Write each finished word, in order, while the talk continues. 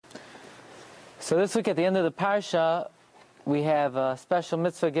So this week at the end of the parsha, we have a special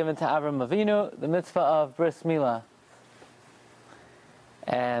mitzvah given to Avram Avinu, the mitzvah of Bris Milah.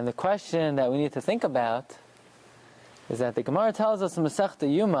 And the question that we need to think about is that the Gemara tells us in Masechta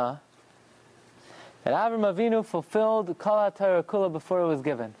Yuma that Avram Avinu fulfilled Kol HaTorah Kula before it was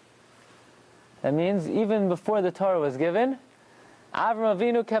given. That means even before the Torah was given, Avram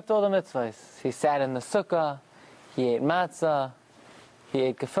Avinu kept all the mitzvahs. He sat in the sukkah, he ate matzah, he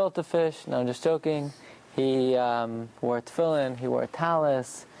ate gefilte fish. No, I'm just joking. He wore tefillin, he wore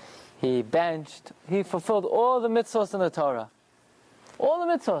talis, he benched. He fulfilled all the mitzvahs in the Torah. All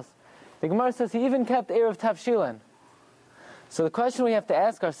the mitzvahs. The Gemara says he even kept Erev Tavshilin. So the question we have to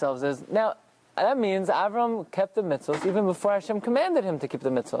ask ourselves is, now, that means Avram kept the mitzvahs even before Hashem commanded him to keep the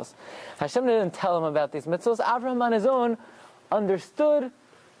mitzvahs. Hashem didn't tell him about these mitzvahs. Avram on his own understood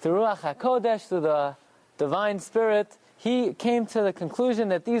through Ruach HaKodesh, through the divine spirit. He came to the conclusion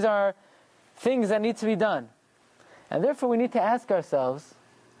that these are things that need to be done. And therefore we need to ask ourselves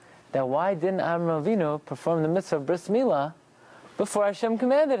that why didn't Avram Avinu perform the mitzvah of Bris Milah before Hashem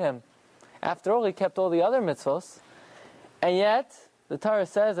commanded him? After all, he kept all the other mitzvahs. And yet, the Torah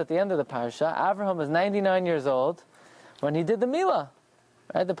says at the end of the parasha, Avraham was 99 years old when he did the Milah.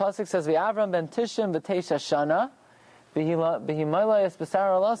 Right? The pasuk says, "V'Avram ben Tishim v'teisha shana v'himayla b'sar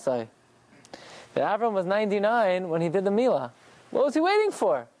alasai." That Avram was 99 when he did the Milah. What was he waiting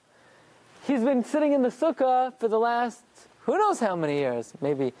for? He's been sitting in the sukkah for the last, who knows how many years.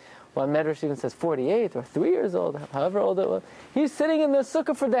 Maybe one Medrash even says 48 or 3 years old, however old it was. He's sitting in the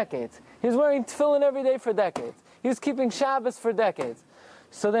sukkah for decades. He's wearing tefillin every day for decades. He was keeping Shabbos for decades.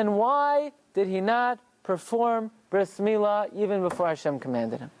 So then why did he not perform Bris Milah even before Hashem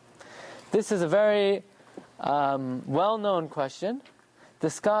commanded him? This is a very well-known question,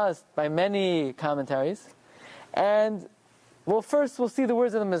 discussed by many commentaries. And first we'll see the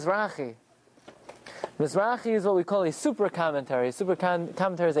words of the Mizrahi. Mizrahi is what we call a super commentary. A super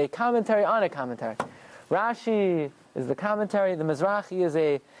commentary is a commentary on a commentary. Rashi is the commentary. The Mizrahi is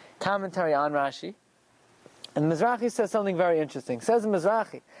a commentary on Rashi. And Mizrahi says something very interesting. Says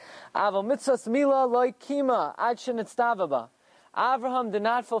Mizrahi, Aval mitzvahs milah loy kima ad shenitztava ba. Avraham did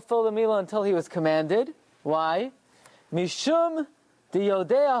not fulfill the milah until he was commanded. Why? Mishum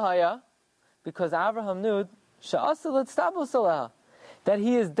diyodea haya, because Avraham knew she'asa litztavo salaha, that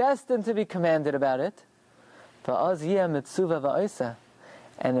he is destined to be commanded about it. Va'az yeh mitzuva va'isa.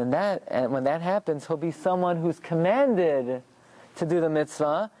 And when that happens, he'll be someone who's commanded to do the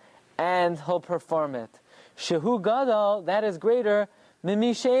mitzvah, and he'll perform it. Shehu gadol, that is greater,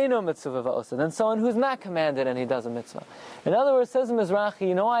 mimi she'eno mitzuva va'osa, than someone who's not commanded and he does a mitzvah. In other words, says Mizrahi,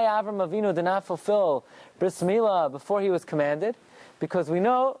 you know why Avram Avinu did not fulfill Bris Milah before he was commanded? Because we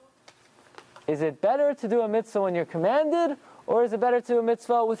know, is it better to do a mitzvah when you're commanded, or is it better to do a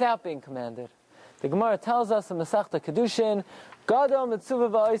mitzvah without being commanded? The Gemara tells us in Masechta Kedushin, gadol mitzuva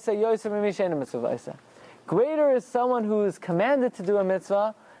va'osa yoser mimi she'eno mitzuva va'osa. Greater is someone who is commanded to do a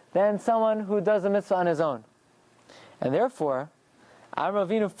mitzvah than someone who does a mitzvah on his own. And therefore, Avram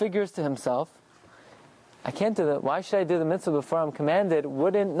Avinu figures to himself, I can't do that. Why should I do the mitzvah before I'm commanded?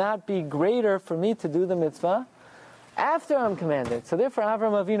 Wouldn't not be greater for me to do the mitzvah after I'm commanded? So therefore,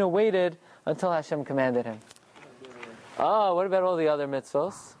 Avram Avinu waited until Hashem commanded him. Oh, what about all the other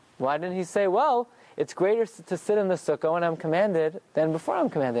mitzvahs? Why didn't he say, well, it's greater to sit in the sukkah when I'm commanded than before I'm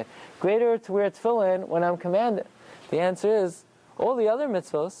commanded? Greater to wear tefillin when I'm commanded? The answer is, all the other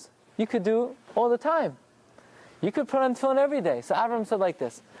mitzvahs you could do all the time. You could put on tefillin every day. So Avram said like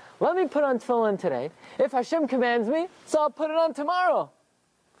this, let me put on tefillin today. If Hashem commands me, so I'll put it on tomorrow.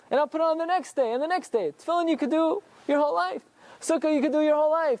 And I'll put it on the next day and the next day. Tefillin you could do your whole life. Sukkah you could do your whole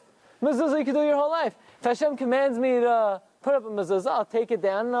life. Mezuzah you could do your whole life. If Hashem commands me to put up a mezuzah, I'll take it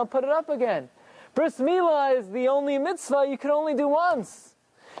down and I'll put it up again. Bris Milah is the only mitzvah you can only do once.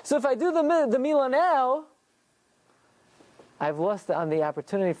 So if I do the Milah now, I've lost on the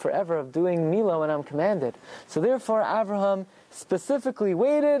opportunity forever of doing Milah when I'm commanded. So therefore, Avraham specifically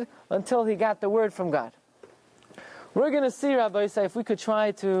waited until he got the word from God. We're going to see, Rabbi Yisai, if we could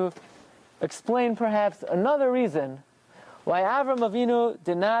try to explain perhaps another reason why Avram Avinu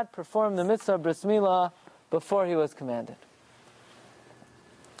did not perform the mitzvah of Bris Milah before he was commanded.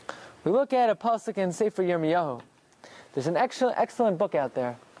 We look at a pasuk in Sefer Yirmiyahu. There's an excellent book out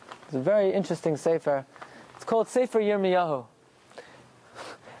there. It's a very interesting sefer. It's called Sefer Yirmiyahu.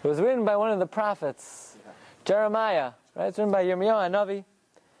 It was written by one of the prophets, Jeremiah. Right? It's written by Yirmiyahu Hanavi.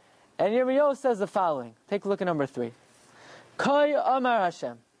 And Yirmiyahu says the following. Take a look at number 3. Kay Amar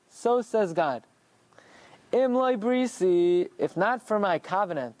Hashem. So says God. Im loy brisi, if not for my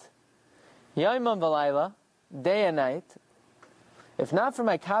covenant, Yomam v'layla, day and night, if not for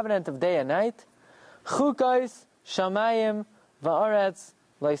my covenant of day and night, Chukais shamayim va'aretz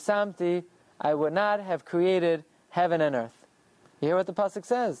leisamti. I would not have created heaven and earth. You hear what the pasuk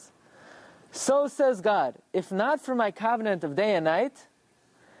says? So says God, if not for my covenant of day and night,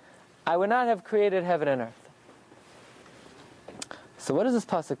 I would not have created heaven and earth. So what is this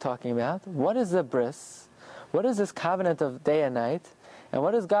pasuk talking about? What is the bris? What is this covenant of day and night? And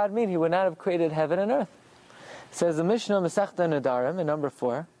what does God mean? He would not have created heaven and earth. It says the Mishnah Masechta Nedarim in number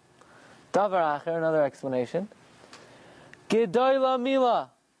 4. Davar Acher, another explanation. Gedoyla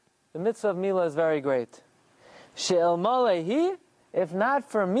Mila. The mitzvah of Mila is very great. She'el Malehi, if not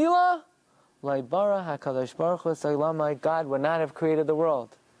for Mila, Laibara HaKadosh Baruch Hu Saglamai, God would not have created the world.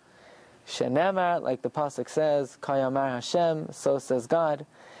 Shenemar, like the pasuk says, Kayamar Hashem, so says God.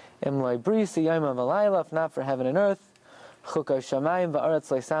 Im Laibrisi Yom Avalayla, if not for heaven and earth. Chukay Shamayim Va'aretz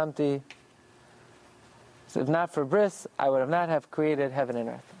Leisamti. If not for bris, I would have not have created heaven and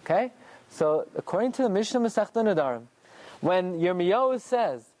earth. Okay? So, according to the Mishnah Masechta Nedarim, when Yirmiyahu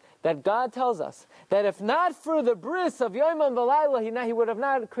says that God tells us that if not for the bris of Yom and Valayla, he would have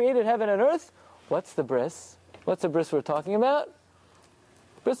not created heaven and earth, what's the bris? What's the bris we're talking about?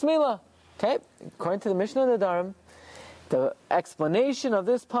 Bris Milah. Okay? According to the Mishnah Nedarim, the explanation of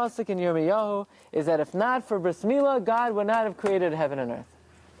this pasuk in Yirmiyahu is that if not for Bris Milah, God would not have created heaven and earth.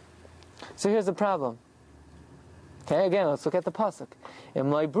 So here's the problem. Okay, again, let's look at the pasuk. Im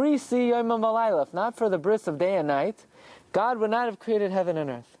Laibrisi Yom Valayla, if not for the bris of day and night, God would not have created heaven and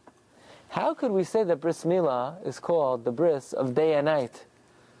earth. How could we say that Bris Milah is called the bris of day and night?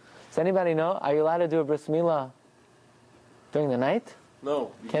 Does anybody know? Are you allowed to do a Bris Milah during the night?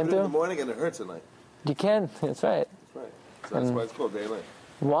 No, you Can't can do it do? in the morning and it hurts at night. You can. That's right. That's right. So that's why it's called day and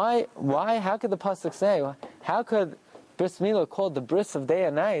night. Why? How could the pasuk say? How could Bris Milah called the bris of day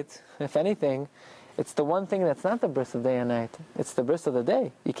and night? If anything, it's the one thing that's not the bris of day and night. It's the bris of the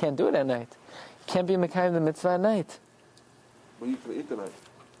day. You can't do it at night. You can't be mekayim the mitzvah at night. Well, you can eat the night.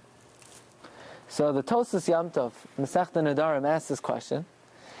 So the Tosas Yom Tov, Masechta Nedarim, asks this question,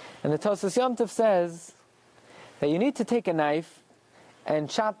 and the Tosas Yom Tov says that you need to take a knife and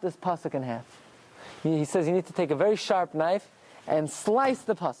chop this pasuk in half. He says you need to take a very sharp knife and slice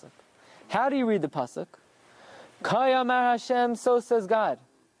the pasuk. How do you read the pasuk? Kayamar Hashem, so says God.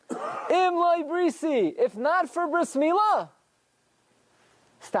 Im loy brisi, if not for bris milah.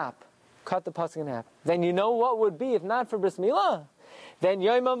 Stop. Cut the pasuk in half. Then you know what would be if not for bris milah? Then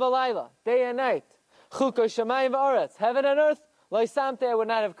Yom Valayla, day and night. Chukah Shamayim Va'aretz, heaven and earth, loy samte, I would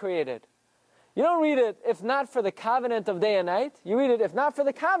not have created. You don't read it if not for the covenant of day and night. You read it if not for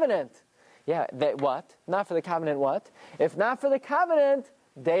the covenant. Yeah, what? Not for the covenant what? If not for the covenant,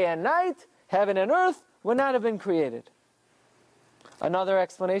 day and night, heaven and earth would not have been created. Another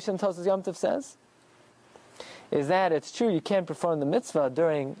explanation, Tosas Yom Tov says, is that it's true you can't perform the mitzvah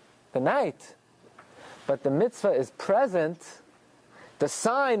during the night, but the mitzvah is present, the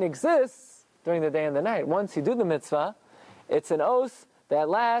sign exists during the day and the night. Once you do the mitzvah, it's an oath that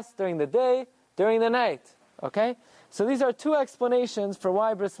lasts during the day, during the night. Okay? So these are two explanations for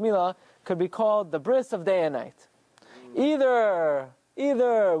why Bris Milah could be called the bris of day and night. Either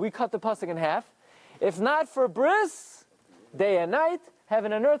we cut the pasuk in half. If not for bris, day and night,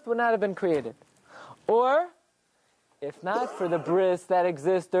 heaven and earth would not have been created. Or, if not for the bris that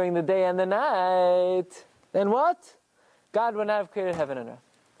exists during the day and the night, then what? God would not have created heaven and earth.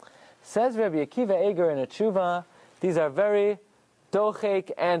 Says Rabbi Akiva Eger in a tshuva, these are very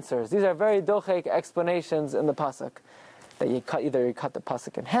dochek answers. These are very dochek explanations in the pasuk. That either you cut the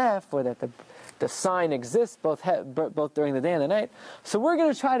pasuk in half, or that the sign exists both during the day and the night. So we're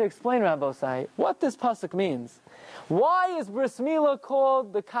going to try to explain, Rabbosai, what this pasuk means. Why is Bris Milah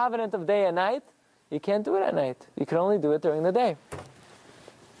called the covenant of day and night? You can't do it at night. You can only do it during the day.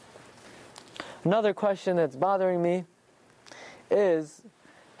 Another question that's bothering me is,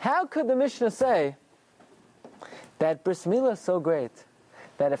 how could the Mishnah say that Bris Milah is so great,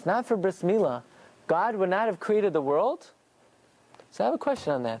 that if not for Bris Milah, God would not have created the world? So I have a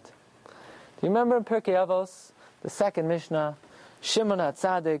question on that. Do you remember in Pirkei Avos, the second Mishnah, Shimon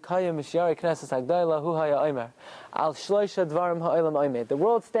HaTzadik, Haya Mishyari Knesses Hagdayla, Hu Haya Omer, Al Shloisha Dvarim Ha'olam Omer. The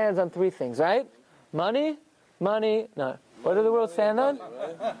world stands on three things, right? Money, no. What do the world stand on?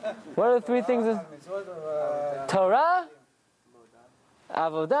 What are the three things? Torah,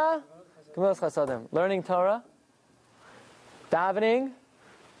 Avodah, Gemilas Chasadim. Learning Torah, davening,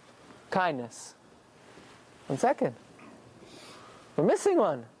 kindness. One second. We're missing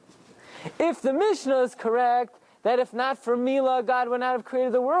one. If the Mishnah is correct, that if not for Milah, God would not have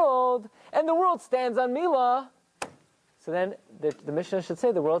created the world, and the world stands on Milah, so then the Mishnah should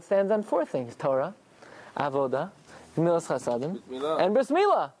say the world stands on four things: Torah, Avodah, Gemilas Chasadim, and Bris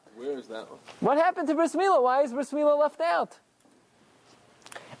Milah. Where is that one? What happened to Bris Milah? Why is Bris Milah left out?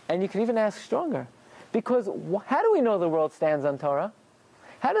 And you can even ask stronger. Because how do we know the world stands on Torah?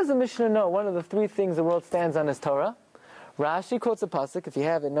 How does the Mishnah know one of the three things the world stands on is Torah? Rashi quotes a pasuk. If you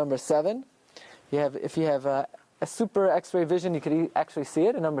have it, number 7. If you have a super X-ray vision, you could actually see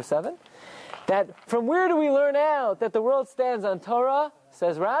it in number 7. That from where do we learn out that the world stands on Torah?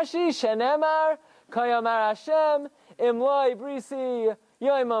 Says Rashi, Shenemar, Kayamar Hashem, Imloi Brisi,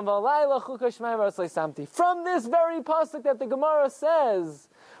 Yoimam Valayla, Chuka Shemaim Ratzlei Samti. From this very pasuk that the Gemara says,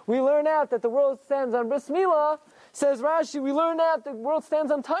 we learn out that the world stands on Bris Milah. Says Rashi, we learn out the world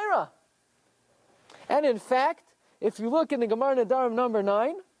stands on Torah. And in fact, if you look in the Gemara Nedarim number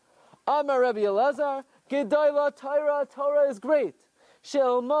 9, Amar Rabbi Elazar, Gedayla Torah, Torah is great.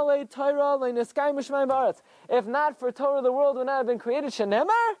 Shel Malay Torah le'neskai mishmayim ba'aretz. If not for Torah, the world would not have been created. Shenemar,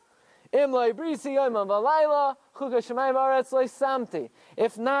 Im loy brisi yoimam v'layla, chuka shemayim ba'aretz loy samti.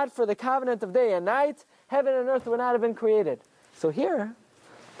 If not for the covenant of day and night, heaven and earth would not have been created. So here,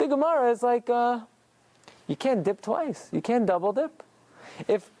 the Gemara is like, you can't dip twice. You can't double dip.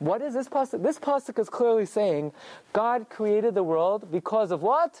 What is this pasuk? This pasuk is clearly saying God created the world because of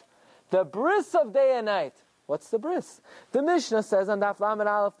what? The bris of day and night. What's the bris? The Mishnah says on Daf Lamed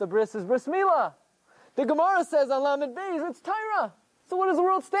Aleph, the bris is Bris Milah. The Gemara says on Lamed Beis, it's Torah. So what does the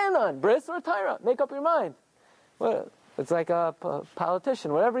world stand on? Bris or Torah? Make up your mind. Well, it's like a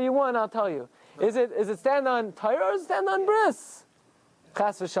politician. Whatever you want, I'll tell you. Is it stand on Torah or does it stand on bris?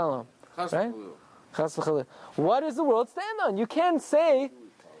 Chas v'shalom. Right? Chas v'chalil. What does the world stand on? You can't say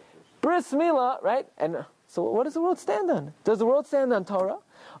Bris Milah, right? And so what does the world stand on? Does the world stand on Torah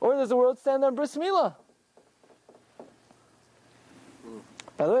or does the world stand on Bris Milah?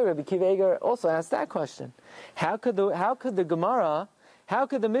 By the way, Rabbi Akiva Eiger also asked that question. How could the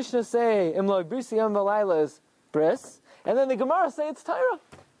Mishnah say Imloi Brisi Yom V'Layla is bris, and then the Gemara say it's Torah?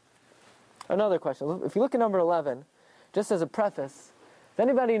 Another question. If you look at number 11, just as a preface, does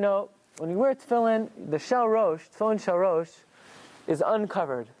anybody know when you wear tefillin, the shel rosh, tefillin shel rosh, is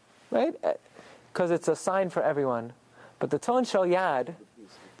uncovered, right? Because it's a sign for everyone. But the tefillin shel yad,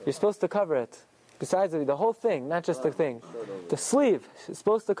 you're supposed to cover it. Besides the whole thing, not just the thing. The sleeve is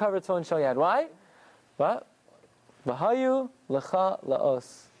supposed to cover tefillin shel yad. Why? What? V'hayu lecha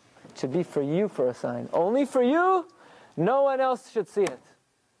laos. It should be for you for a sign. Only for you. No one else should see it.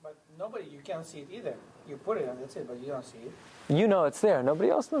 But you can't see it either. You put it on, that's it, but you don't see it. You know it's there.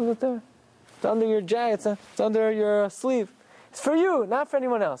 Nobody else knows it's there. It's under your jacket. It's under your sleeve. It's for you, not for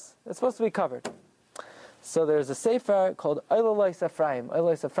anyone else. It's supposed to be covered. So there's a sefer called Eilolos Ephraim.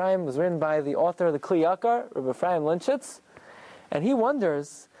 Eilolos Ephraim was written by the author of the Kli Yakar, Rabbi Ephraim Linschitz, and he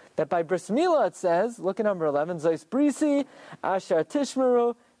wonders that by Bris Milah it says, look at number 11, Zois Brisi, Asher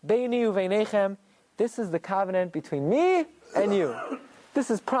Tishmeru, Beini Uveinechem. This is the covenant between me and you. This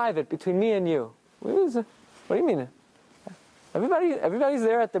is private between me and you. What do you mean? Everybody's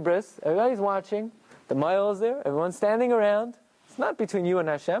there at the bris. Everybody's watching. The mile is there. Everyone's standing around. It's not between you and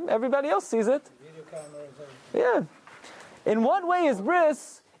Hashem. Everybody else sees it. Yeah. In what way is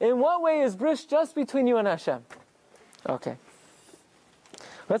bris? Just between you and Hashem? Okay.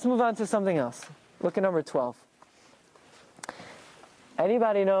 Let's move on to something else. Look at number 12.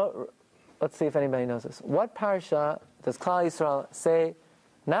 Anybody know? Let's see if anybody knows this. What parsha does Klal Yisrael say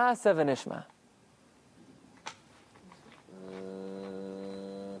Naaseh v'nishma?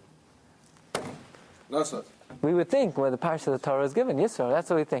 Nasa. We would think where the parsha of the Torah is given, Yisro. That's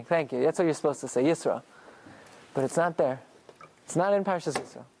what we think. Thank you. That's what you're supposed to say, Yisro. But it's not there. It's not in Parshas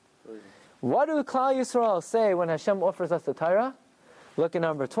Yisro. What do Klal Yisrael say when Hashem offers us the Torah? Look at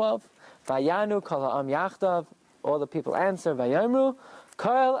number 12. Vayanu kol ha'am yachdav. All the people answer, Vayamru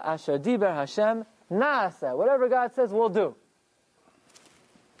kol asher diber Hashem naaseh. Whatever God says, we'll do.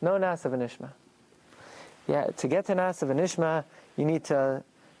 No Naaseh v'nishma. Yeah, to get to Naaseh v'nishma, you need to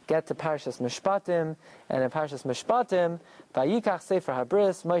get to Parshas Mishpatim, and in Parshas Mishpatim, Vayikach Sefer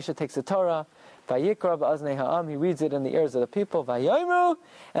Habris, Moshe takes the Torah, Vayikra ba'aznei ha'am, he reads it in the ears of the people, Vayomru,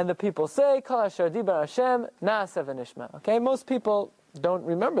 and the people say, Kol asher diber Hashem, Naaseh v'nishma. Okay, most people don't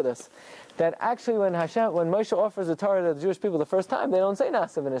remember this. That actually when Moshe offers the Torah to the Jewish people the first time, they don't say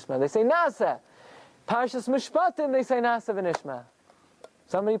Naaseh v'nishma, they say Naaseh. Parshas Mishpatim, they say Naaseh v'nishma.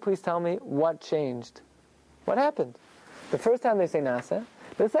 Somebody please tell me what changed. What happened? The first time they say Naaseh,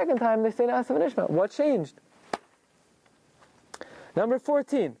 the second time they say Naaseh v'nishma. What changed? Number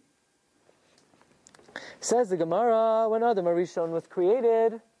 14. Says the Gemara, when Adam Arishon was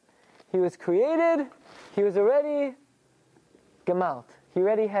created, he was already gemalt. He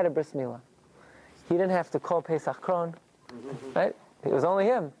already had a bris milah. He didn't have to call Pesach Kron, right? It was only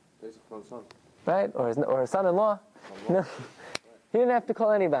him, right? Or his son-in-law. No. He didn't have to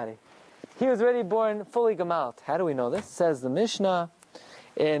call anybody. He was already born fully gemalt. How do we know this? Says the Mishnah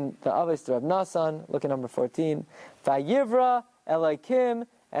in the Avos Rab Nasan, look at number 14. Vayivra Elokim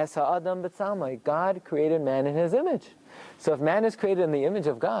es ha'adam b'tzalmai. God created man in his image. So if man is created in the image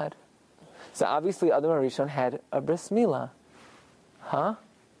of God, so obviously Adam Arishon had a bris milah. Huh?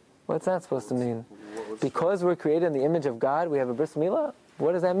 What's that supposed to mean? Because we're created in the image of God, we have a bris milah?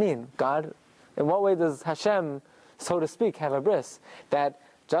 What does that mean? God, in what way does Hashem, so to speak, have a bris? That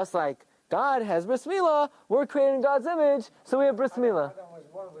just like God has bris milah, we're created in God's image, so we have bris milah. Adam was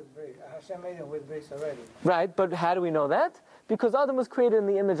born with bris. Hashem made him with bris already. Right, but how do we know that? Because Adam was created in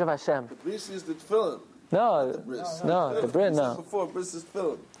the image of Hashem. The bris is the tefillin. No, The bris. no, the bris, Bris is no. before bris is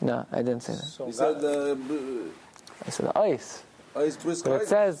tefillin. No, I didn't say that. So He said I said the ice. ice bris. But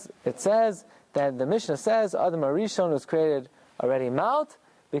it says that the Mishnah says Adam Arishon was created already malt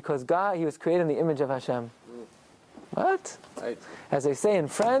because God, he was created in the image of Hashem. What? Right. As they say in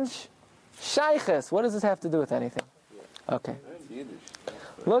French, shayches. What does this have to do with anything? Okay. Yiddish.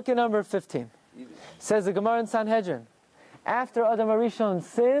 Look at number 15. Yiddish. Says the Gemara in Sanhedrin. After Adam Arishon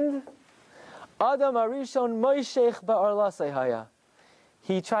sinned, Adam Arishon moishech ba'arlasei haya.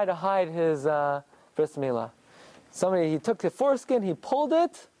 He tried to hide his bris milah. He took the foreskin, he pulled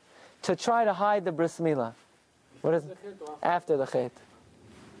it to try to hide the bris milah. What is after the chet?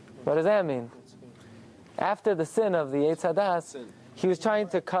 What does that mean? After the sin of the Eitz Hadas, he was trying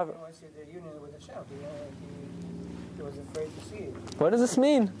to cover. He wants to see the union with Hashem. He was afraid to see it. What does this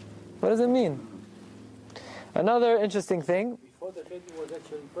mean? What does it mean? Another interesting thing. Before the chet, he was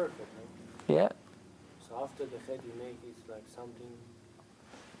actually perfect, right? Yeah. So after the chet, you make it like something.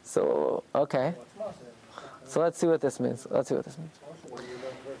 So okay. What's Moshe? So let's see what this means. Let's see what this means. When you're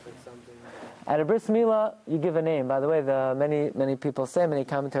not perfect, something. At a bris milah, you give a name. By the way, many people say, many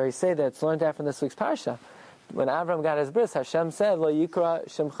commentaries say that it's learned out from this week's parsha. When Avram got his bris, Hashem said, "Lo yikra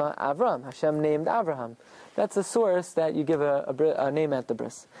shemcha Avram." Hashem named Avraham. That's a source that you give a name at the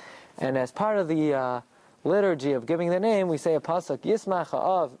bris. And as part of the liturgy of giving the name, we say a pasuk: Yismach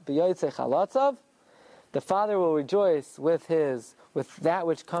ha'av b'yotzei chalatzav. The father will rejoice with that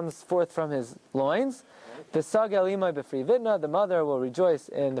which comes forth from his loins. V'sagel imay b'fri vidna. The mother will rejoice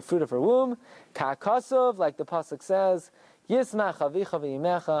in the fruit of her womb. Ka'kasov, like the pasuk says, Yismach avicha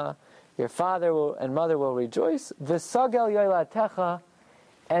v'imecha. Your father and mother will rejoice. V'sagel yoylatecha.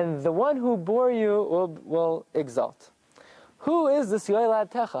 And the one who bore you will exult. Who is this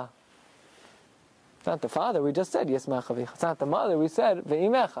yoylatecha? It's not the father. We just said Yismach avicha. It's not the mother. We said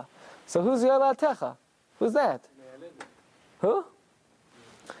v'imecha. So who's yoylatecha? Who's that? Who?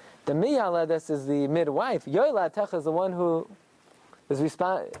 The miyaledes is the midwife. Yoylatecha is the one who is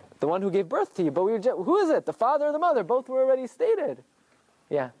the one who gave birth to you. But who is it? The father or the mother? Both were already stated.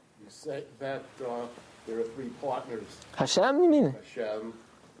 Yeah. You say that there are three partners: Hashem, you mean? Hashem,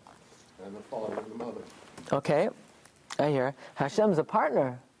 and the father and the mother. Okay, I hear. Hashem's a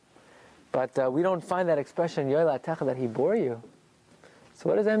partner, but we don't find that expression Yoylatecha that he bore you. So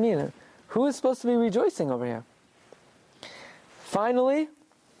what does that mean? Who is supposed to be rejoicing over here? Finally,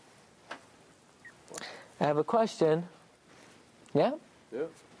 I have a question. Yeah? Yeah.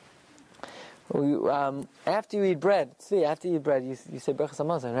 After you eat bread, you say Brachas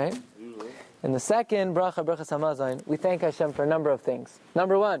Hamazon, right? Usually. In the second bracha, Brachas Hamazon, we thank Hashem for a number of things.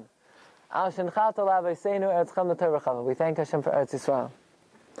 Number one, Al Shenchat Olav Eseinu Eretz Cham L'Torah V'Chava. We thank Hashem for Eretz Yisrael.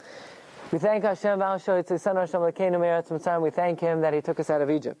 We thank Hashem V'Al Shoyt Tzisanu Hashem L'Keinu Me'Eretz Mitzrayim. We thank Him that He took us out of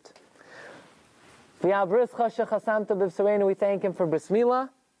Egypt. V'Al Brischa Shechasamta B'V'Sareinu. We thank Him for Bris Milah.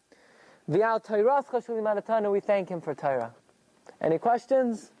 V'Al Toirascha Shelimadatanu. We thank Him for Torah. Any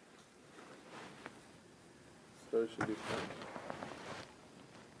questions? So it should be fun.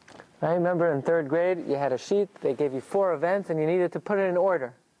 I remember in third grade, you had a sheet, they gave you 4 events, and you needed to put it in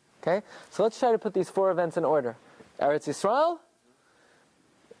order. Okay? So let's try to put these 4 events in order. Eretz Yisrael,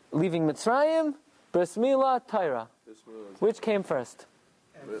 leaving Mitzrayim, Bris Milah, Torah. This was Which came first?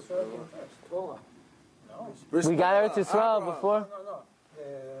 And Yisrael came first. Torah. No. Bris We got Eretz Milah, Yisrael Abraham. before. No.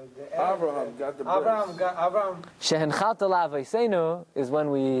 Abraham got the Abraham. Shehenchat Olav Eseinu is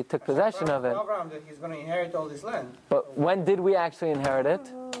when we took possession of it. Abraham, that he's going to inherit all this land. But when did we actually inherit it?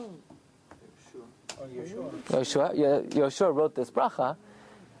 Or Yeshua. Yoshua wrote this bracha.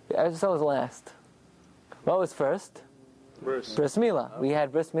 Eretz Yisrael was last. What was first? Bris. Bris Milah. We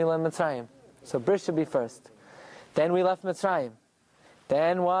had Bris Milah in Mitzrayim. So Bris should be first. Then we left Mitzrayim.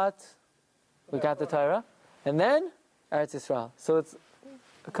 Then what? We got the Torah. And then Eretz Yisrael. So it's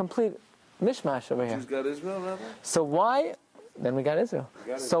a complete mishmash over here. Who's got Israel, Rabbi? So why? Then we got Israel.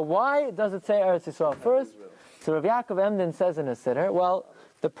 We got So why does it say Eretz Yisrael first? Israel. So Rav Yaakov Emden says in his Siddur, well,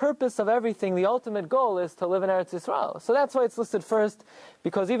 the purpose of everything, the ultimate goal is to live in Eretz Yisrael. So that's why it's listed first,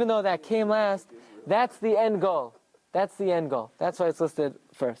 because even though that came last, that's the end goal. That's the end goal. That's why it's listed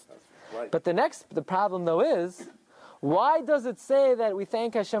first. But the problem though is, why does it say that we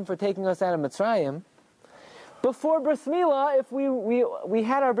thank Hashem for taking us out of Mitzrayim before Bris Milah, if we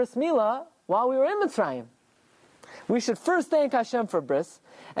had our Bris Milah while we were in Mitzrayim? We should first thank Hashem for Bris,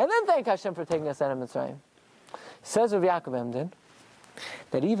 and then thank Hashem for taking us out of Mitzrayim. Says Rav Yaakov Emden,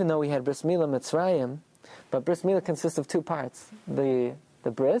 that even though we had Bris Milah Mitzrayim, but Bris Milah consists of two parts, the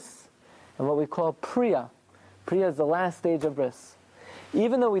Bris, and what we call Priya. Priya is the last stage of Bris.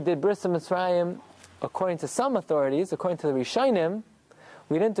 Even though we did Bris in Mitzrayim, according to some authorities, according to the Rishonim,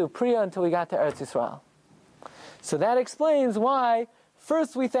 we didn't do Priya until we got to Eretz Yisrael. So that explains why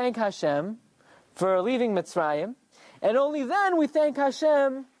first we thank Hashem for leaving Mitzrayim, and only then we thank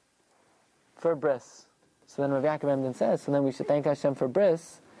Hashem for Bris. So then Rav Yaakov Emden says, so then we should thank Hashem for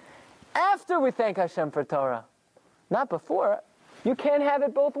Bris after we thank Hashem for Torah. Not before. You can't have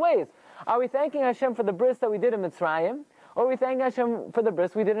it both ways. Are we thanking Hashem for the Bris that we did in Mitzrayim, or are we thanking Hashem for the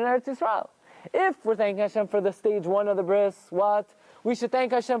Bris we did in Eretz Yisrael? If we're thanking Hashem for the stage one of the Bris, what? We should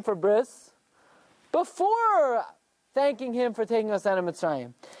thank Hashem for Bris before thanking Him for taking us out of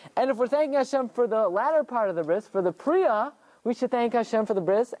Mitzrayim. And if we're thanking Hashem for the latter part of the Bris, for the Priya, we should thank Hashem for the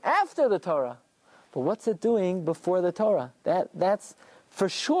Bris after the Torah. But what's it doing before the Torah? That's for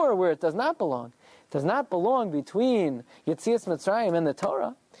sure where it does not belong. It does not belong between Yetzias Mitzrayim and the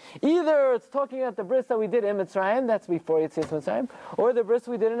Torah. Either it's talking about the bris that we did in Mitzrayim, that's before Yetzias Mitzrayim, or the bris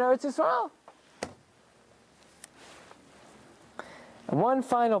we did in Eretz Yisrael. And one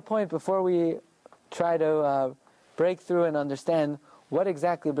final point before we try to break through and understand what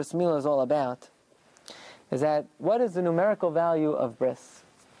exactly Bris Milah is all about, is that what is the numerical value of bris?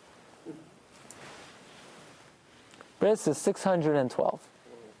 Bris is 612.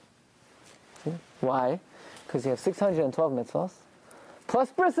 Why? Because you have 612 mitzvahs,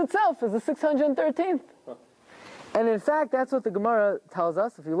 plus bris itself is the 613th. And in fact, that's what the Gemara tells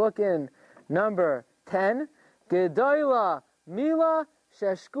us. If you look in number 10, Gedoyla Mila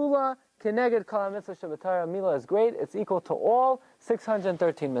Sheshkula Keneged Kol HaMitzvah Shabbatara. Mila is great. It's equal to all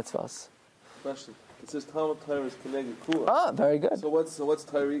 613 mitzvahs. Question. It says Talmud Torah is Keneged Kula. Ah, very good. So what's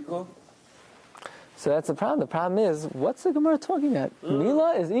Torah equal? So that's the problem. The problem is, what's the Gemara talking about?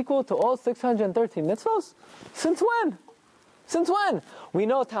 Mila is equal to all 613 mitzvahs? Since when? Since when? We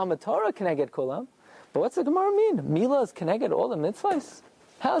know Talmud Torah Keneged Kulam, but what's the Gemara mean? Mila is Keneged all the mitzvahs?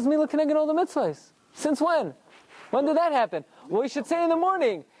 How is Mila Keneged all the mitzvahs? Since when? When did that happen? Well, we should say in the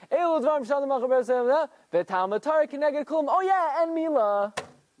morning, oh yeah, and Mila.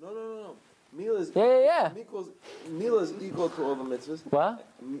 No. Mila is Yeah. Mila is equal to all the mitzvahs. What?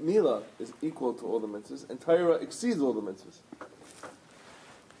 Mila is equal to all the mitzvahs, and Torah exceeds all the mitzvahs.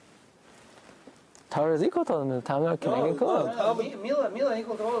 Torah is equal to all the mitzvahs. Talmud Keneged Kulam. Mila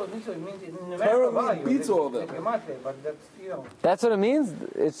equal to all the mitzvahs means in Torah numerical value. beats all of them. But that's, you know. That's what it means.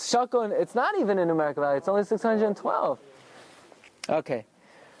 It's shakon. It's not even in numerical value. It's only 612. Okay,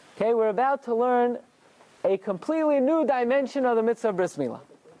 we're about to learn a completely new dimension of the mitzvah of Bris Milah.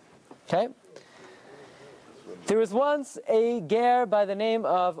 Okay? There was once a ger by the name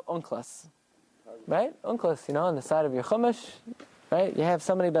of Unclus. Right? Unclus, on the side of your chumash, right? You have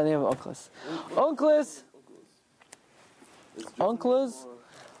somebody by the name of Unclus.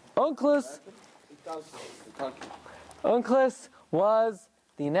 Unclus was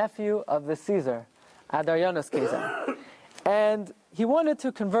the nephew of the Caesar, Adaryanus Caesar. And he wanted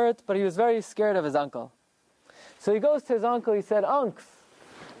to convert, but he was very scared of his uncle. So he goes to his uncle, he said, Unks,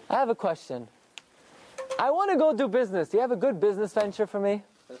 I have a question. I want to go do business. Do you have a good business venture for me?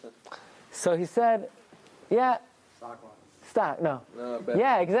 So he said, yeah. Stock, no.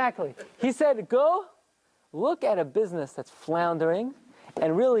 Yeah, exactly. He said, go look at a business that's floundering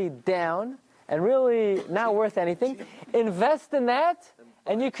and really down and really not worth anything. Invest in that,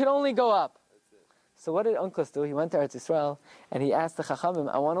 and you can only go up. So what did Unclus do? He went to Eretz Yisrael, and he asked the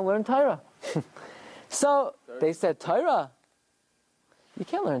Chachamim, I want to learn Torah. So they said, Torah? You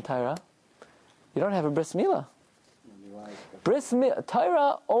can't learn Torah. You don't have a Bris Milah.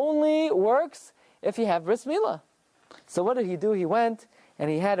 Torah only works if you have Bris Milah. So what did he do? He went and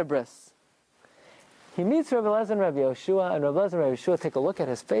he had a bris. He meets Rabbi Elazar and Rabbi Yoshua, and Rabbi Elazar and Rabbi Yoshua take a look at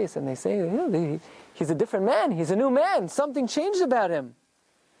his face, and they say, he's a different man. He's a new man. Something changed about him.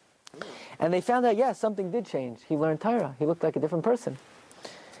 And they found out, yes, something did change. He learned Torah. He looked like a different person.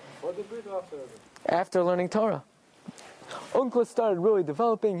 What did we do after that? After learning Torah. Unclus started really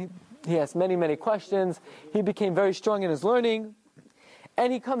developing. He asked many, many questions. He became very strong in his learning.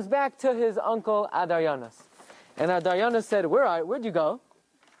 And he comes back to his uncle Adaryanus. And Adaryanus said, where'd you go?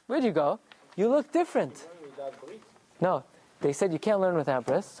 Where'd you go? You look different. Without brit. No, they said you can't learn without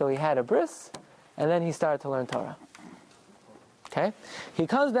bris, so he had a bris, and then he started to learn Torah. Okay? He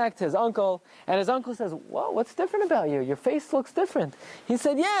comes back to his uncle, and his uncle says, "Whoa, what's different about you? Your face looks different." He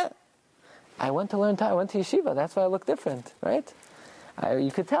said, "Yeah, I went to learn Torah, I went to yeshiva, that's why I look different," right?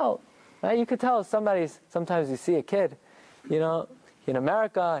 You could tell, right? You could tell if sometimes you see a kid, in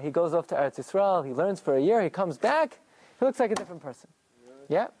America, he goes off to Eretz Yisrael, he learns for a year, he comes back, he looks like a different person.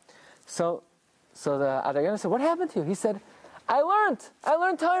 Yeah? So the Adayan said, "What happened to you?" He said, I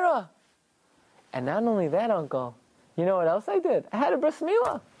learned Torah. And not only that, uncle, you know what else I did? I had a bris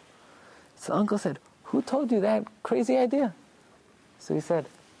milah. So uncle said, "Who told you that crazy idea?" So he said,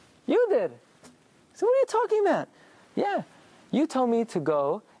 "You did." So what are you talking about? "Yeah, you told me to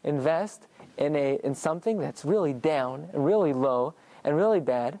go invest in something that's really down and really low and really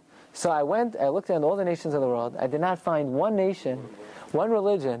bad. So I looked at all the nations of the world. I did not find one nation, one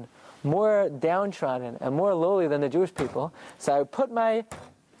religion more downtrodden and more lowly than the Jewish people. So I put my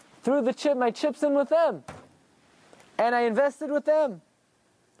chips in with them. And I invested with them."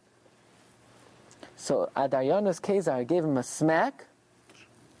 So Adayanus Kezar gave him a smack.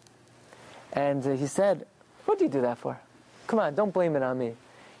 And he said, "What did you do that for? Come on, don't blame it on me."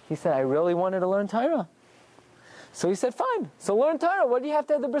 He said, "I really wanted to learn Torah." So he said, "Fine, so learn Torah. What do you have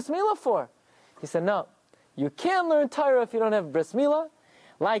to have the bris milah for?" He said, "No, you can't learn Torah if you don't have bris milah.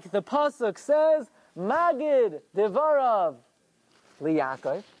 Like the pasuk says, Magid Devarav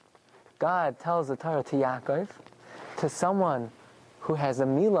LiYaakov." God tells the Torah to Yaakov, to someone who has a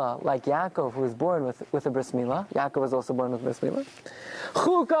milah like Yaakov, who was born with a bris milah. Yaakov was also born with bris milah.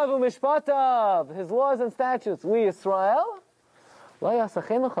 Chukav u'mishpatav, his laws and statutes. We Israel.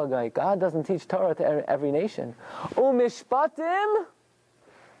 God doesn't teach Torah to every nation. U'mishpatim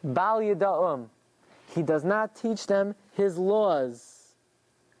bal yida'um. He does not teach them his laws.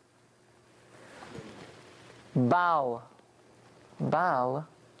 Baal.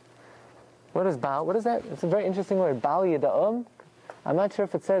 What is Baal? What is that? It's a very interesting word. Bal yida'um. I'm not sure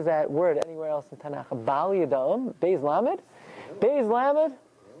if it says that word anywhere else in Tanakh. Bal yida'um. Beis Lamed. Beis Lamed.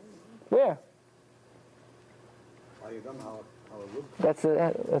 Where? That's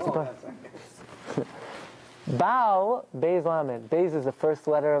a part. Baal, Beis Lamed. Beis is the first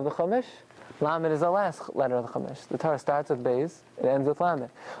letter of the Chumash. Lamed is the last letter of the Chumash. The Torah starts with Beis, it ends with Lamed.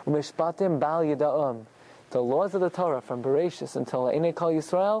 Umishpatim Bal yida'um. The laws of the Torah from Bereshis until Einei Kol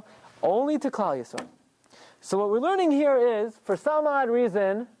Yisrael, only to Klal Yisrael. So what we're learning here is, for some odd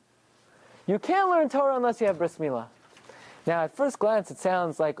reason, you can't learn Torah unless you have bris milah. Now, at first glance, it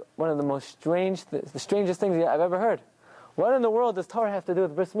sounds like one of the strangest things I've ever heard. What in the world does Torah have to do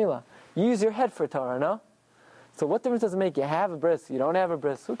with bris milah? You use your head for Torah, no? So what difference does it make? You have a bris, you don't have a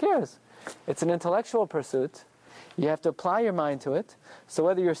bris, who cares? It's an intellectual pursuit. You have to apply your mind to it. So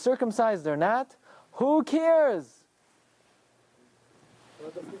whether you're circumcised or not, who cares? A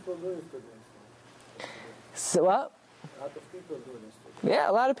lot of people do this. So what? A lot of people do this. Yeah,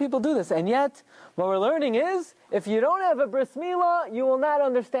 a lot of people do this. And yet, what we're learning is, if you don't have a bris milah, you will not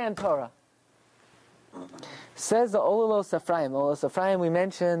understand Torah. Says the Olulos Ephraim. Olulos Ephraim, we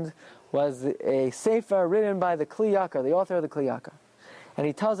mentioned, was a sefer written by the Kli Yakar, the author of the Kli Yakar. And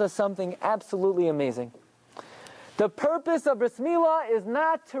he tells us something absolutely amazing. The purpose of bris milah is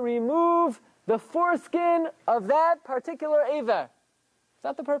not to remove the foreskin of that particular aver. It's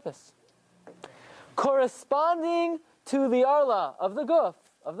not the purpose. Corresponding to the arla of the guf,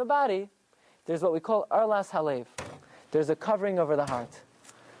 of the body, there's what we call arlas halev. There's a covering over the heart.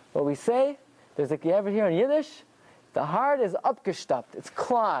 What we say, you ever hear in Yiddish, the heart is upgestoppt, it's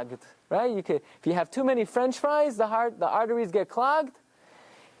clogged, right? If you have too many French fries, the arteries get clogged.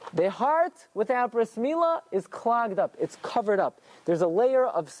 The heart without bris milah is clogged up, it's covered up. There's a layer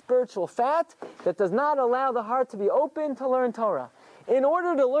of spiritual fat that does not allow the heart to be open to learn Torah. In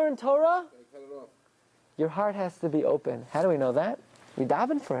order to learn Torah, your heart has to be open. How do we know that? We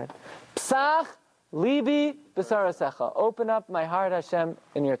daven for it. Psach libi b'sarasecha. Open up my heart, Hashem,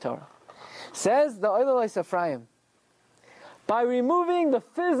 in your Torah. Says the Olulos Ephraim, by removing the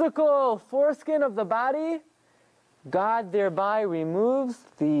physical foreskin of the body, God thereby removes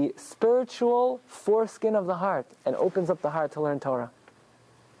the spiritual foreskin of the heart and opens up the heart to learn Torah.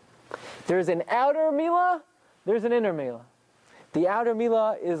 There's an outer milah, there's an inner milah. The outer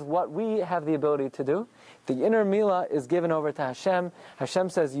milah is what we have the ability to do. The inner milah is given over to Hashem. Hashem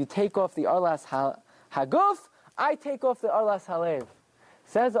says, you take off the arlas haguf, I take off the arlas halev.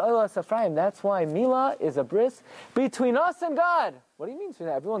 Says the Olulos Ephraim, that's why milah is a bris between us and God. What do you mean?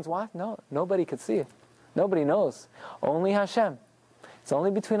 Everyone's watching? No, nobody could see it. Nobody knows. Only Hashem. It's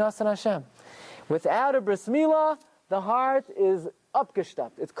only between us and Hashem. Without a bris milah, the heart is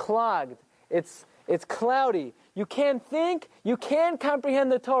upgestoppt. It's clogged. It's cloudy. You can't think. You can't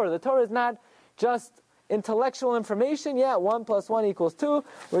comprehend the Torah. The Torah is not just intellectual information. Yeah, 1 + 1 = 2,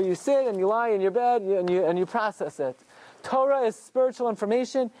 where you sit and you lie in your bed and you process it. Torah is spiritual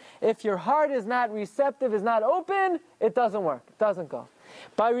information. If your heart is not receptive, is not open, it doesn't work. It doesn't go.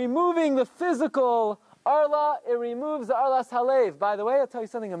 By removing the physical arla, it removes the arlas halev. By the way, I'll tell you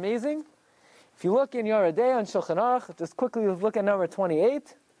something amazing. If you look in Yoreh De'ah on Shulchan Aruch, just quickly look at number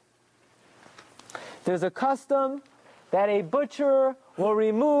 28. There's a custom that a butcher will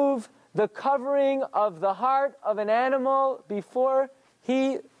remove the covering of the heart of an animal before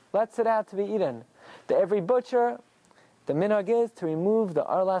he lets it out to be eaten. Every butcher, the minhag is to remove the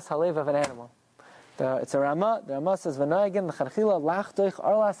arlas halev of an animal. It's a Ramah. The Ramah says, "V'noegin l'charchila lachdoich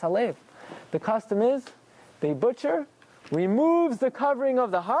arlas halev." The custom is, the butcher removes the covering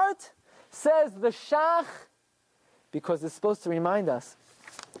of the heart, says the Shach, because it's supposed to remind us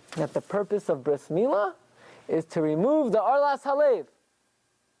that the purpose of bris milah is to remove the arlas halev.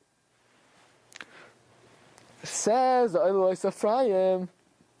 Says Elois Ephraim,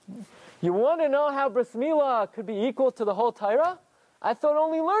 you want to know how bris milah could be equal to the whole Torah? I thought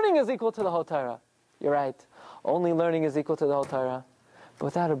only learning is equal to the whole Torah. You're right. Only learning is equal to the whole Torah. But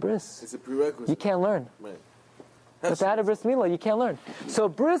without a bris, It's a prerequisite. you can't learn. Right. Without a bris milah, you can't learn. So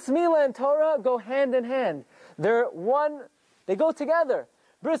bris milah and Torah go hand in hand. They're one, they go together.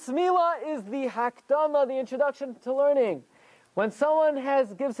 Bris milah is the hakdama, the introduction to learning. When someone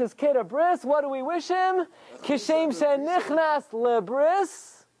gives his kid a bris, what do we wish him? Kishem shenichnas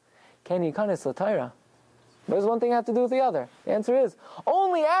lebris, ken yikanes l'Torah. What does one thing have to do with the other? The answer is,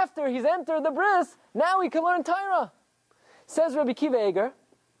 only after he's entered the bris, now he can learn Torah. Says Rabbi Kiva Eger,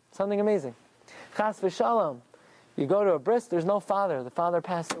 something amazing. Chas v'shalom. You go to a bris, there's no father. The father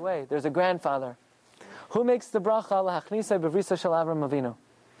passed away. There's a grandfather. Who makes the bracha l'hachnisa b'vrisa shel Avram Avinu?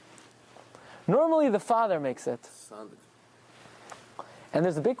 Normally the father makes it. And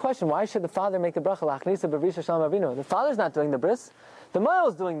there's a big question, why should the father make the bracha l'hachnisa b'vrisa shel Avram Avinu? The father's not doing the bris. The Mail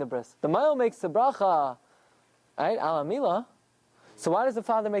is doing the bris. The Mail makes the bracha, right, ala milah. So why does the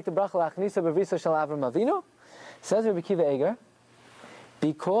father make the bracha l'hachnisa b'vrisa shel Avram Avinu? Says Rabbi Kiva Eger,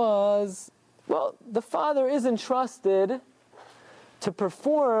 because, well, the father is entrusted to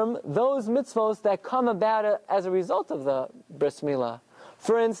perform those mitzvos that come about as a result of the bris milah.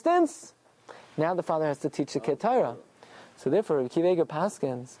 For instance, now the father has to teach the kid Torah. So therefore, Rabbi Kiva Eger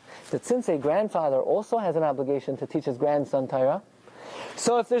paskins that since a grandfather also has an obligation to teach his grandson Torah,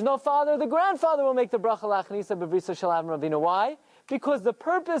 so if there's no father, the grandfather will make the bracha l'achnisa b'vrisa shel Avram Avinu. Why? Because the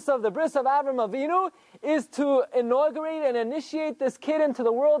purpose of the bris of Avram Avinu is to inaugurate and initiate this kid into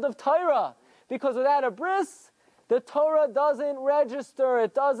the world of Torah. Because without a bris, the Torah doesn't register,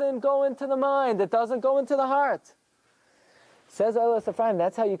 it doesn't go into the mind, it doesn't go into the heart. Says Elois Ephraim,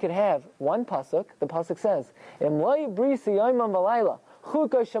 that's how you could have one pasuk. The pasuk says, "Im lo brisi yoimam v'layla,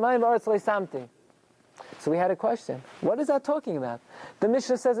 chuka shemayim v'aretz leisamti." So we had a question. What is that talking about? The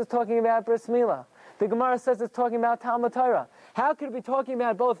Mishnah says it's talking about bris milah. The Gemara says it's talking about Talmud Torah. How could it be talking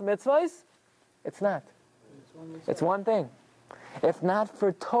about both mitzvahs? It's not. It's one thing. If not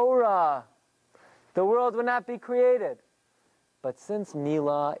for Torah, the world would not be created. But since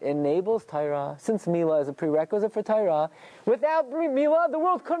Milah enables Torah, since Milah is a prerequisite for Torah, without Milah, the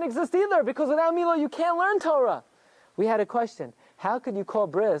world couldn't exist either, because without Milah, you can't learn Torah. We had a question. How could you call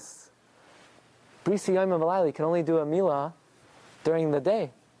bris Yom HaValayla? You can only do a Milah during the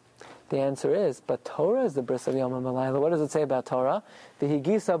day. The answer is, but Torah is the bris of Yom HaValayla. What does it say about Torah? The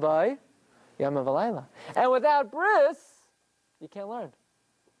higisa by Yom HaValayla. And without bris, you can't learn.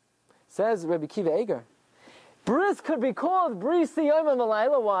 Says Rabbi Kiva Eger, bris could be called bris Yom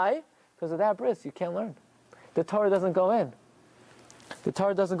HaValayla. Why? Because without bris, you can't learn. The Torah doesn't go in. The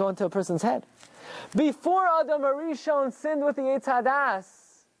Torah doesn't go into a person's head. Before Adam Arishon sinned with the Eitz Hadas,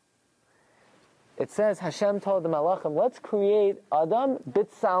 it says Hashem told the Malachim, let's create Adam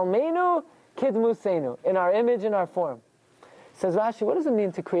bitsalmenu kidmusenu, in our image, in our form. Says Rashi, what does it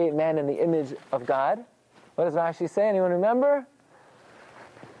mean to create man in the image of God? What does Rashi say? Anyone remember?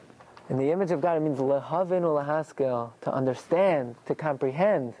 In the image of God, it means lehavin ulahaskel, to understand, to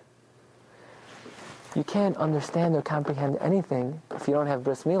comprehend. You can't understand or comprehend anything if you don't have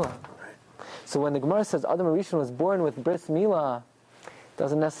bris milah. So when the Gemara says Adam Arishon was born with bris milah,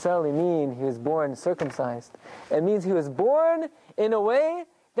 doesn't necessarily mean he was born circumcised. It means he was born in a way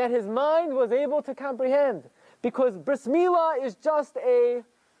that his mind was able to comprehend. Because bris milah is just a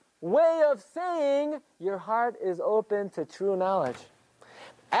way of saying your heart is open to true knowledge.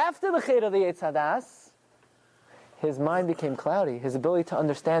 After the Chet of the Eitz Hadas, his mind became cloudy. His ability to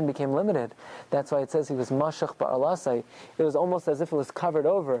understand became limited. That's why it says he was mashach ba'alasai. It was almost as if it was covered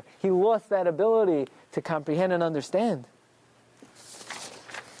over. He lost that ability to comprehend and understand.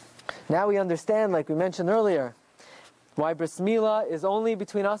 Now we understand, like we mentioned earlier, why bris milah is only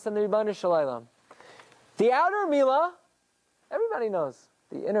between us and the Ribono Shel Olam. The outer milah, everybody knows.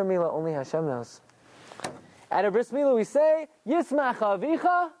 The inner milah, only Hashem knows. At a bris milah we say, Yismach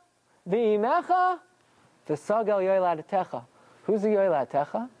avicha v'imecha v'sagel yoyladetecha. Who's the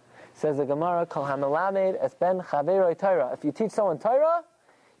yoyladetecha? Says the Gemara, Kol hamelamed es ben chaveroi Torah. If you teach someone Torah,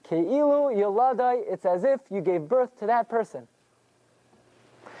 ke'ilu yoladai, it's as if you gave birth to that person.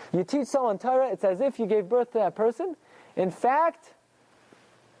 You teach someone Torah, it's as if you gave birth to that person. In fact,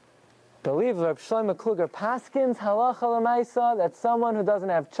 believe Reb Shlomo Kluger Paskins halacha l'maisa that someone who doesn't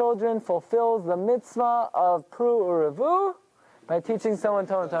have children fulfills the mitzvah of pru urevu by teaching someone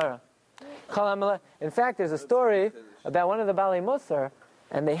Torah. In fact, there's a story about one of the Balei Musar,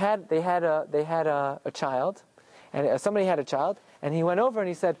 and they had a child, and somebody had a child, and he went over and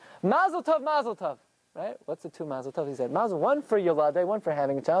he said, Mazel Tov, Mazel Tov. Right? What's the two Mazel Tov? He said, Mazel, one for Yoladai, one for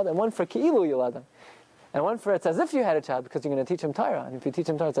having a child, and one for Ki'ilu Yoladai. And one for it's as if you had a child, because you're going to teach him Torah. And if you teach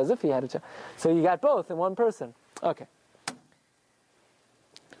him Torah, it's as if he had a child. So you got both in one person. Okay.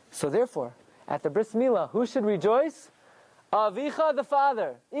 So therefore, at the bris milah, who should rejoice? Avicha, the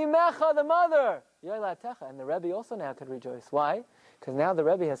father. Imecha, the mother. Yoylatecha. And the Rebbe also now could rejoice. Why? Because now the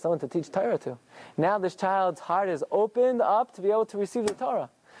Rebbe has someone to teach Torah to. Now this child's heart is opened up to be able to receive the Torah.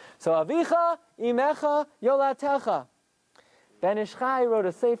 So Avicha, Imecha, Yoylatecha. Ben Ish Chai wrote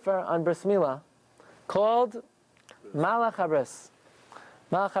a sefer on bris milah called Malach HaBris.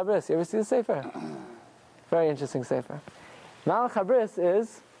 Malach HaBris, you ever see the sefer? Very interesting sefer. Malach HaBris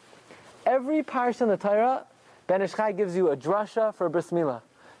is every parsha in the Torah, Ben Ish Chai gives you a drasha for bris milah.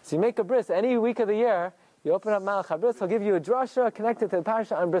 So you make a bris any week of the year, you open up Malach HaBris, he'll give you a drasha connected to the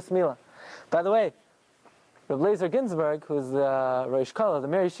parsha on bris milah. By the way, Reb Lezer Ginsburg, who's the Rosh Kala, the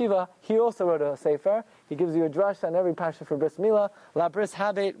Meir Yeshiva, he also wrote a sefer. He gives you a drasha on every parsha for bris milah. La Bris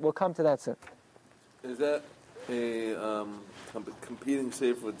Habet, we'll come to that soon. Is that a competing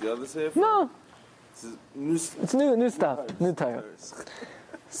sefer with the other sefer? No. It's new stuff, new Torah.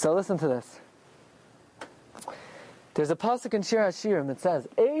 So listen to this. There's a pasuk in Shir HaShirim that says,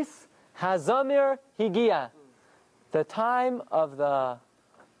 Eis Hazamir Higia. The time of the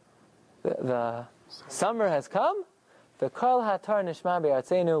summer has come. The Kol Hatar Nishma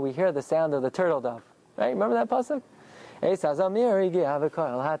Be'artzenu. We hear the sound of the turtle dove. Right? Remember that pasuk? Eis Hazamir Higia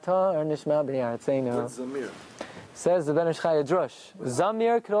v'Kol Hatar Nishma Be'artzenu. What's Zamir? Says the Ben Ish Chai Drush.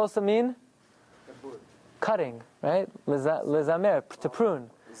 Zamir could also mean cutting, right? Lezamer, to prune.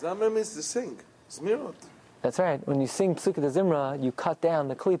 Zamir means to sing. Zmirot. That's right. When you sing Psukkah de Zimra, you cut down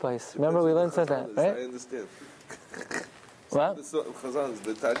the klipos. Remember we learned that, right? I understand. Well, says the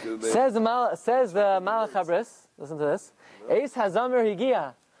Malach HaBris, listen to this. Eis Hazamer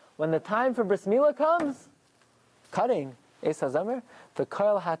Higia. When the time for bris milah comes, cutting, Eis Hazamer, the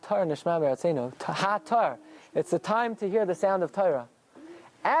Kol Hatar Nishma Be'artzenu. Hatar. It's the time to hear the sound of Torah.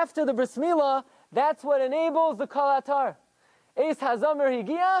 After the bris milah, that's what enables the Kol Hatar. Eis Hazamer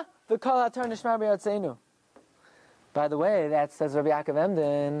Higia, the Kol Hatar Nishma Be'artzenu. By the way, that says Rabbi Yaakov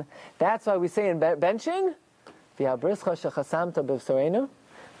Emden. That's why we say in benching, V'al brischa shechasamta b'v'sorenu,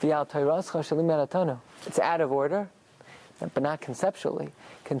 v'al toirascha shelim eratonu. It's out of order, but not conceptually.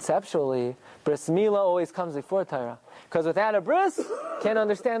 Conceptually, bris milah always comes before Torah. Because without a bris, can't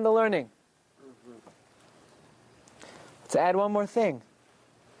understand the learning. Let's add one more thing.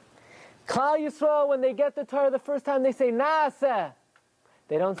 Klal Yisrael, when they get the Torah the first time, they say Naaseh.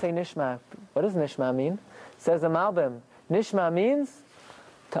 They don't say Nishma. What does Nishma mean? Says the Malbim. Nishma means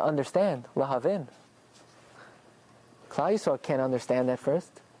to understand. Lahavin. Klal Yisrael can't understand that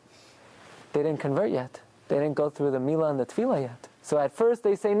first. They didn't convert yet. They didn't go through the Milah and the Tefillah yet. So at first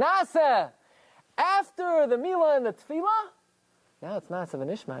they say Naaseh. After the Milah and the Tefillah, now it's Naaseh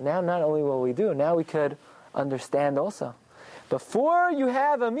and Nishma. Now not only will we do, now we could understand also. Before you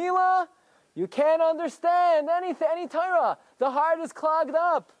have a Milah, you can't understand any Torah. The heart is clogged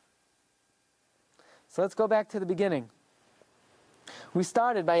up. So let's go back to the beginning. We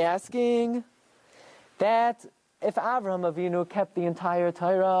started by asking that if Avraham Avinu kept the entire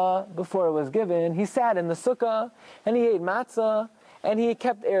Torah before it was given, he sat in the sukkah, and he ate matzah, and he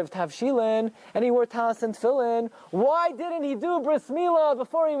kept Erev Tavshilin, and he wore talis and tefillin. Why didn't he do bris milah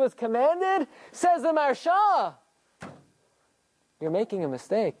before he was commanded? Says the Marsha. You're making a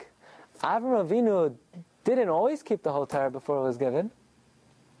mistake. Avraham Avinu didn't always keep the whole Torah before it was given.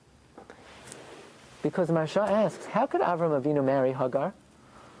 Because Marsha asks, how could Avraham Avinu marry Hagar?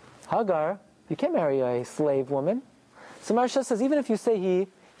 Hagar, you can't marry a slave woman. So Maharsha says, even if you say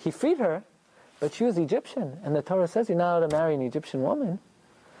he freed her, but she was Egyptian, and the Torah says you're not allowed to marry an Egyptian woman.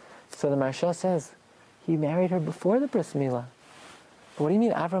 So the Maharsha says, he married her before the Bris Milah. But what do you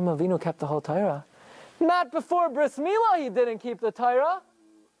mean Avraham Avinu kept the whole Torah? Not before Bris Milah he didn't keep the Torah.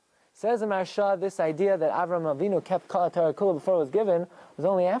 Says the Maharsha, this idea that Avraham Avinu kept Kol HaTorah Kula before it was given was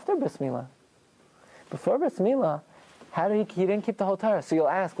only after Bris Milah. Before Bris Milah, how did he didn't keep the whole Torah? So you'll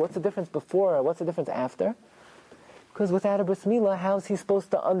ask, what's the difference before, what's the difference after? Because without a Bris Milah, how is he supposed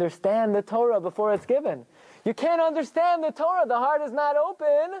to understand the Torah before it's given? You can't understand the Torah, the heart is not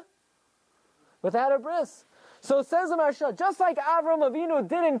open without a bris. So it says the Maharsha, just like Avraham Avinu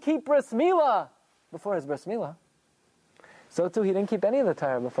didn't keep Bris Milah before his Bris Milah, so too he didn't keep any of the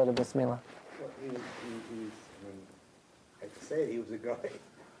Torah before the Bris Milah. Well, I say he was a guy.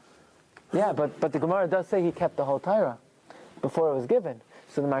 Yeah, but the Gemara does say he kept the whole Torah before it was given.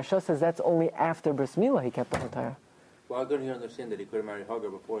 So the Maharsha says that's only after Bris Milah he kept the whole Torah. Well, how did he understand that he could have married Hagar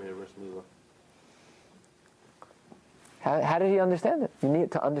before he had Bris Milah? How did he understand it? You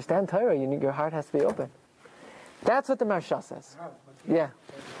need to understand Torah. Your heart has to be open. That's what the Maharsha says. Yeah.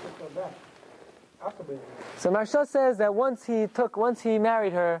 So Maharsha says that once he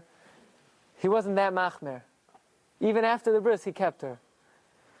married her, he wasn't that machmer. Even after the bris, he kept her.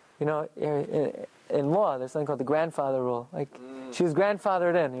 You know, in law, there's something called the grandfather rule. Like she was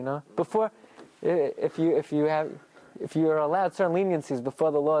grandfathered in. You know, before, if you're allowed certain leniencies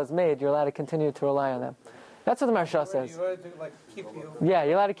before the law is made, you're allowed to continue to rely on them. That's what the Maharsha says. You're allowed to, like, keep you. Yeah,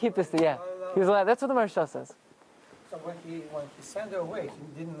 you're allowed to keep this. Yeah, he was allowed. That's what the Maharsha says. So when he sent her away,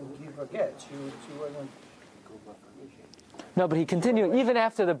 he didn't give her get. She wasn't. No, but he continued even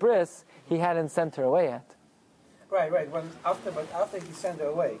after the bris. He hadn't sent her away yet. Right. After he sent her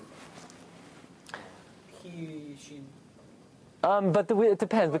away, she. But it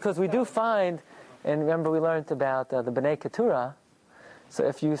depends, because we do find, and remember we learned about the Bnei Keturah. So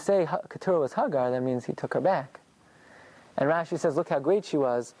if you say Keturah was Hagar, that means he took her back. And Rashi says, look how great she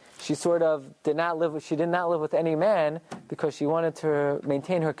was. She sort of did not live with any man because she wanted to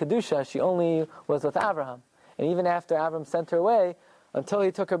maintain her Kedusha. She only was with Abraham. And even after Abraham sent her away, until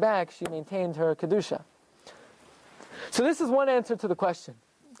he took her back, she maintained her Kedusha. So this is one answer to the question.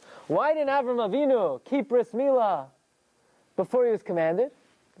 Why didn't Avraham Avinu keep Bris Milah before he was commanded?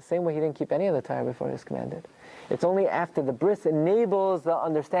 The same way he didn't keep any of the Torah before he was commanded. It's only after the bris enables the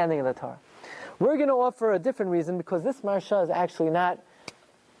understanding of the Torah. We're going to offer a different reason, because this Maharsha is actually not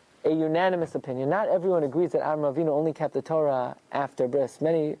a unanimous opinion. Not everyone agrees that Avraham Avinu only kept the Torah after bris.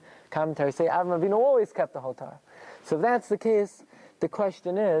 Many commentaries say Avraham Avinu always kept the whole Torah. So if that's the case, the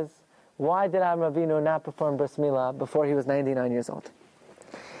question is, why did Avraham Avinu not perform Bris Milah before he was 99 years old?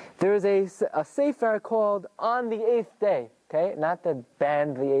 There is a sefer called On the Eighth Day. Okay, not the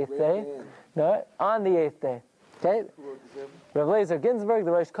band The Eighth Day. No, On the Eighth Day. Okay, Rav Lezer Ginsburg,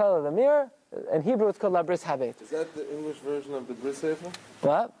 the Rosh Kol of the Mir. In Hebrew, it's called La Bris Habet. Is that the English version of the Bris Sefer?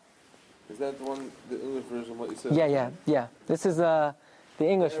 What? Is that the English version of what you said? Yeah. This is the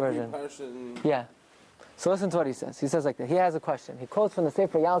English version. Yeah. So listen to what he says. He says like that. He has a question. He quotes from the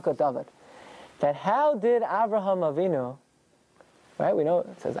Sefer Yalkut David, that how did Avraham Avinu, right? We know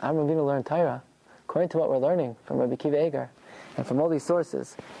it says Avraham Avinu learned Torah. According to what we're learning from Rabbi Akiva Eiger and from all these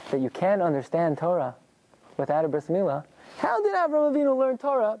sources, that you can't understand Torah without a Bris Milah. How did Avraham Avinu learn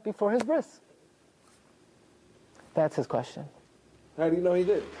Torah before his bris? That's his question. How do you know he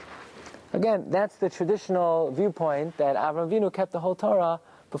did? Again, that's the traditional viewpoint, that Avraham Avinu kept the whole Torah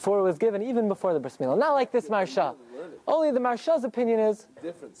before it was given, even before the Bris Milah. Not like this Maharsha. Only the Maharsha's opinion is,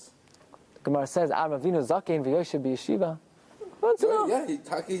 Difference. the Gemara says, Avraham Avinu zakein v'yoshev b'yeshiva. What's it know? Yeah,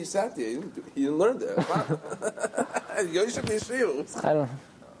 he sat there. He didn't learn there. Yosef Yeshiva. I don't know.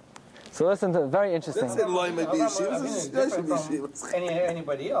 So listen to, very interesting. That's it, Loy may be Avraham Yeshiva. Avinu is Yosef different from Yeshiva.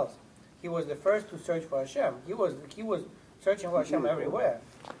 anybody else. He was the first to search for Hashem. He was searching for Hashem everywhere.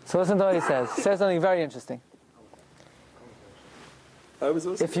 So listen to what he says. He says something very interesting.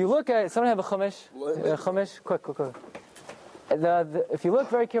 If you look at, someone have a chumash? Quick. If you look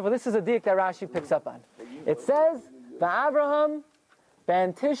very careful, this is a diak that Rashi picks up on. It says, V'Avraham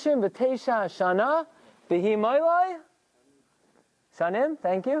ben Tishim v'Teisha Shana b'hi Mailai Shanim,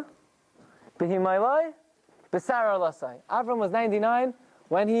 thank you. B'hi Mailai b'Sara Lasai. Avram was 99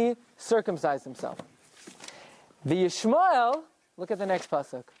 when he circumcised himself. The Yishmael, look at the next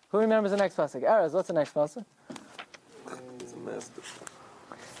pasuk. Who remembers the next pasuk? Erez, what's the next pasuk? He's a master.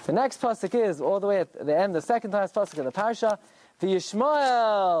 The next pasuk is all the way at the end, the second last pasuk of the parsha.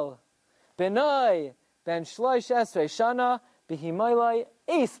 V'Yishmael benoi ben shloish esrei shana b'himaylai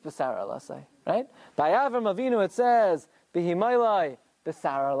eis b'sara lasai. Right? By Avram Avinu it says b'himaylai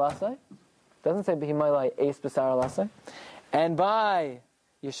b'sara lasai. doesn't say Behimailai Eis B'Sar Lasai. And by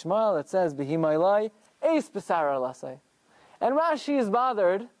Yishmael it says Behimailai Eis B'Sar Lasai. And Rashi is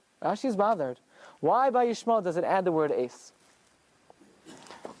bothered. Why by Yishmael does it add the word Eis?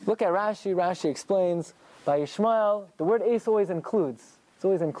 Look at Rashi. Rashi explains, by Yishmael, the word Eis always includes. It's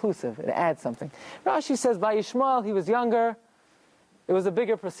always inclusive. It adds something. Rashi says by Yishmael, he was younger. It was a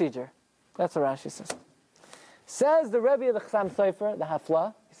bigger procedure. That's what Rashi says. Says the Rebbe of the Chassam Sofer, the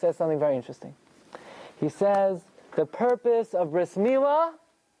Hafla, he says something very interesting. He says, the purpose of Bris Milah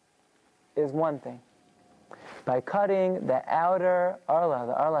is one thing. By cutting the outer Arla,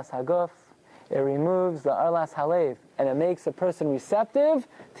 the Arlas Haguf, it removes the Arlas Halev, and it makes a person receptive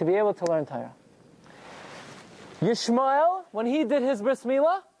to be able to learn Torah. Yishmael, when he did his Bris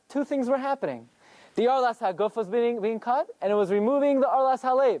Milah, two things were happening. The Arlas Haguf was being cut, and it was removing the Arlas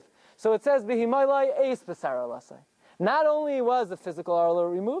Halev. So it says, Behimailai Eis B'Sar Lasai. Not only was the physical Arla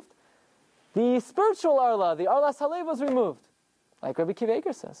removed, the spiritual Arla, the Arlas Halev, was removed, like Rabbi Akiva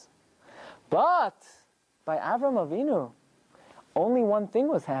Eiger says. But by Avram Avinu, only one thing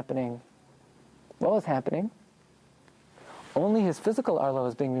was happening. What was happening? Only his physical Arla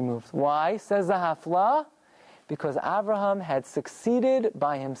was being removed. Why? Says the Hafla, because Avraham had succeeded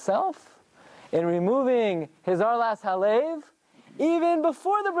by himself in removing his Arlas Halev. Even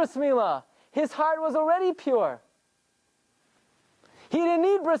before the Bris Milah, his heart was already pure. He didn't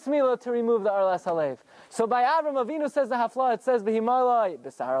need Bris Milah to remove the Arlas Halev. So by Avram Avinu, says the Hafla, it says Behimailai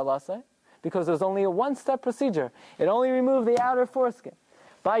B'Sar Lasai, because it was only a one-step procedure. It only removed the outer foreskin.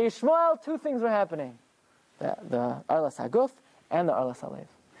 By Yishmael, two things were happening. The Arlas Haguf and the Arlas Halev.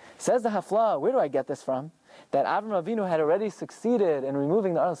 Says the Hafla, where do I get this from? That Avram Avinu had already succeeded in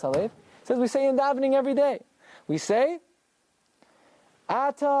removing the Arlas Halev. It says we say in davening every day. We say,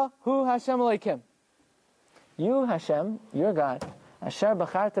 Ata hu Hashem Elokim. You, Hashem, your God, Asher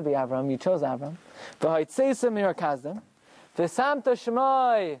b'charta b'Avram, you chose Avram. V'hoitzeisa mirakazdim. V'samta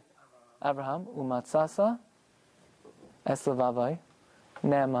shemai Avraham umatzasa es levavai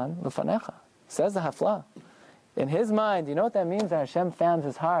ne'eman lefanecha. Says the Hafla. In his mind, you know what that means? That Hashem found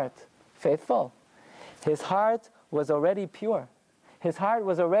his heart faithful. His heart was already pure. His heart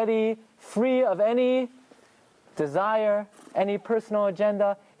was already free of any desire, any personal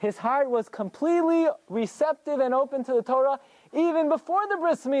agenda. His heart was completely receptive and open to the Torah even before the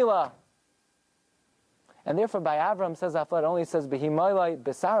Bris Milah. And therefore by Avram, says Hafla, it only says Behimailai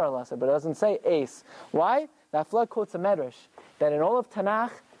B'Sar Lasai, but it doesn't say Eis. Why? The Hafla quotes a medrash that in all of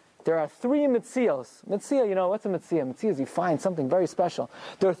Tanakh there are three mitzios. Mitzia, you know, what's a mitzia? Mitzia is you find something very special.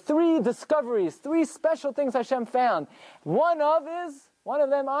 There are three discoveries, three special things Hashem found. One of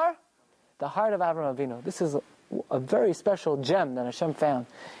them are the heart of Avram Avinu. This is a very special gem that Hashem found.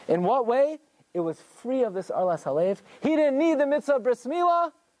 In what way? It was free of this Arlas Halev. He didn't need the mitzvah of Bris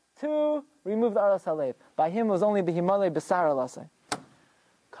Milah to remove the Arlas Halev. By him it was only Behimailai B'Sar Lasai.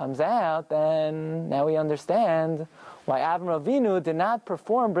 Comes out, then now we understand why Avram Avinu did not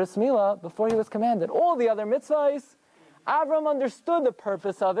perform Bris Milah before he was commanded. All the other mitzvahs, Avram understood the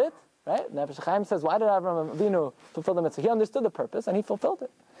purpose of it, right? Nefesh Chaim says, why did Avram Avinu fulfill the mitzvah? He understood the purpose and he fulfilled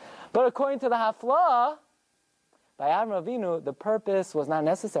it. But according to the Hafla, by Avram Avinu, the purpose was not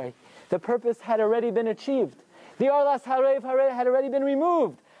necessary. The purpose had already been achieved. The Arlas Halev had already been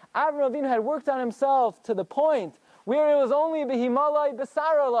removed. Avram Avinu had worked on himself to the point where it was only Behimailai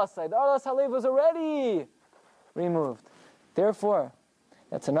B'Sar Lasai. The Arlas Halev was already removed. Therefore,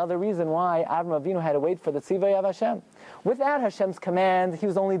 that's another reason why Avram Avinu had to wait for the Tzivay of Hashem. Without Hashem's command, he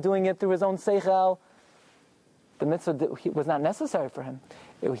was only doing it through his own seichel. The mitzvah was not necessary for him.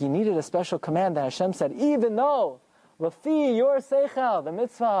 He needed a special command that Hashem said, even though Lafi, your seichel, the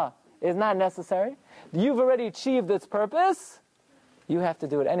mitzvah, is not necessary, you've already achieved its purpose, you have to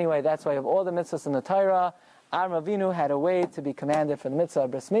do it anyway. That's why of all the mitzvahs in the Torah, Avram Avinu had a way to be commanded for the mitzvah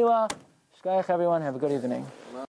of Bris Milah. Shkayach everyone, have a good evening.